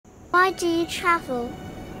Why do you travel?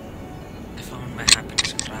 I found my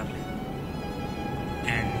happiness in traveling.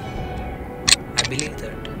 And I believe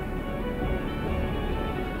that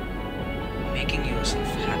making yourself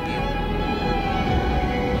happier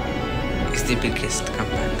is the biggest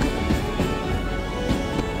comeback.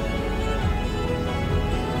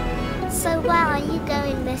 So where are you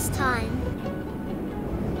going this time?